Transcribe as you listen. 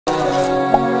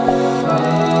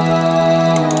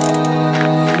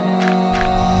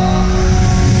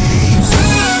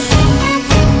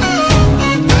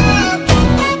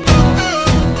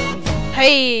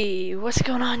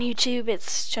YouTube,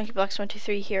 it's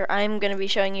ChunkyBlocks123 here. I'm going to be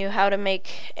showing you how to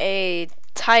make a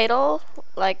title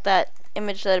like that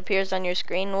image that appears on your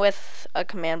screen with a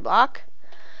command block.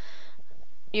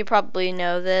 You probably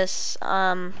know this.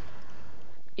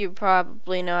 You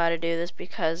probably know how to do this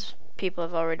because people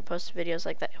have already posted videos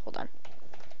like that. Hold on.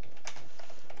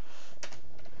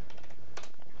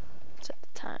 Set the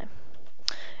time.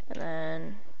 And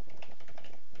then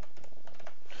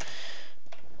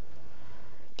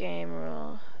game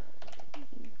rule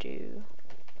do.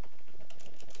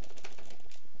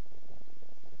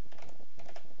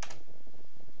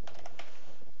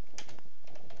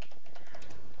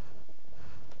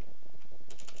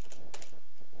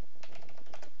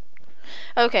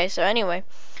 Okay, so anyway,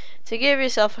 to give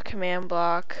yourself a command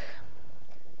block,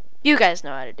 you guys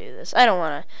know how to do this. I don't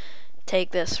want to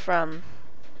take this from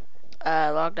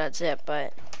log.zip,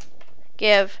 but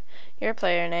give your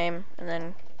player name and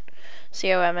then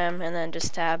COMM and then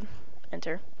just tab,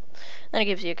 enter. Then it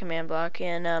gives you a command block,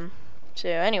 and so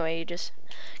anyway, you just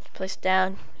place it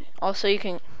down. Also, you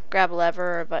can grab a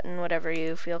lever or a button, whatever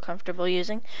you feel comfortable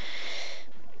using.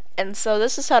 And so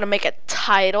this is how to make a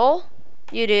title.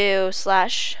 You do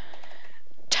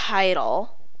 /title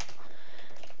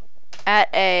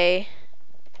 @a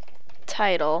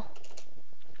title,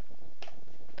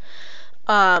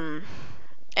 and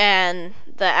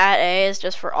the @a is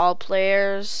just for all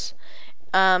players,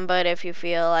 but if you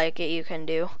feel like it, you can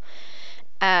do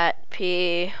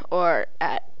 @p or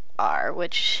 @r,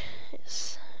 which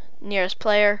is nearest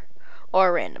player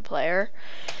or random player.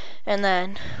 And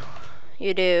then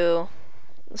you do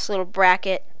this little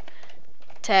bracket,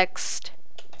 text, ...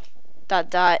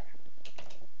 and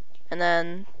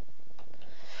then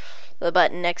the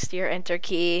button next to your enter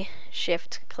key,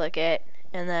 shift click it,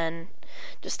 and then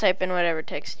just type in whatever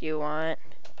text you want.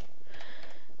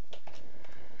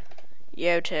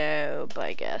 YouTube,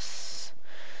 I guess.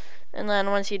 And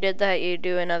then once you did that, you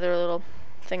do another little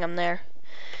thing on there.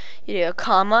 You do a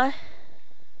comma,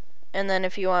 and then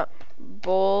if you want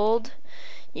bold,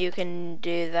 you can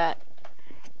do that,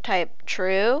 type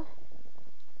true,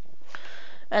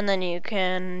 and then you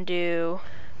can do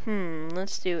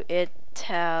let's do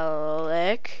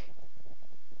italic,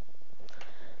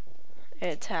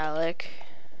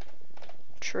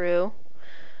 true.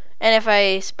 And if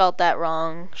I spelt that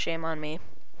wrong, shame on me.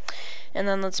 And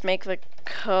then let's make the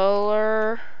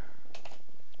color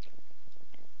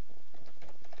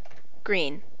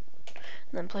green.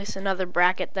 And then place another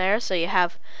bracket there, so you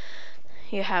have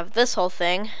this whole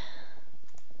thing.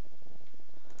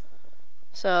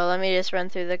 So let me just run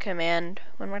through the command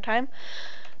one more time.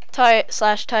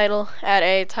 /title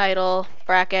 @a title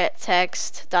bracket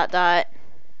text ... that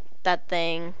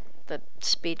thing, the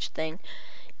speech thing,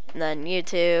 and then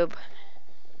YouTube,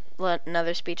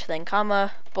 another speech thing,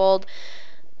 comma, bold, ...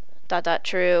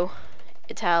 true,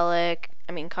 italic,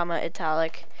 comma,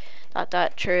 italic, ...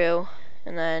 true,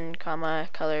 and then comma,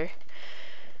 color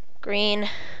green.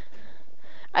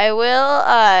 I will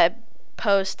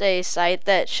post a site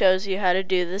that shows you how to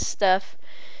do this stuff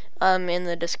in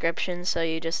the description, so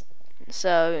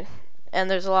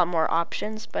and there's a lot more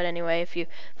options, but anyway, if you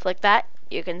flick that,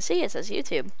 you can see it says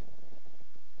YouTube.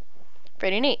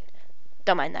 Pretty neat.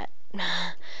 Don't mind that.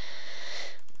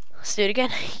 Let's do it again.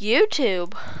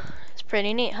 YouTube. It's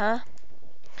pretty neat, huh?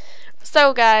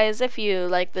 So guys, if you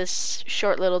like this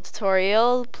short little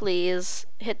tutorial, please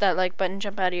hit that like button,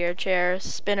 jump out of your chair,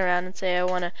 spin around and say I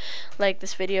want to like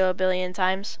this video a billion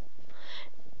times.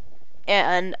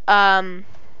 And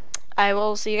I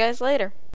will see you guys later.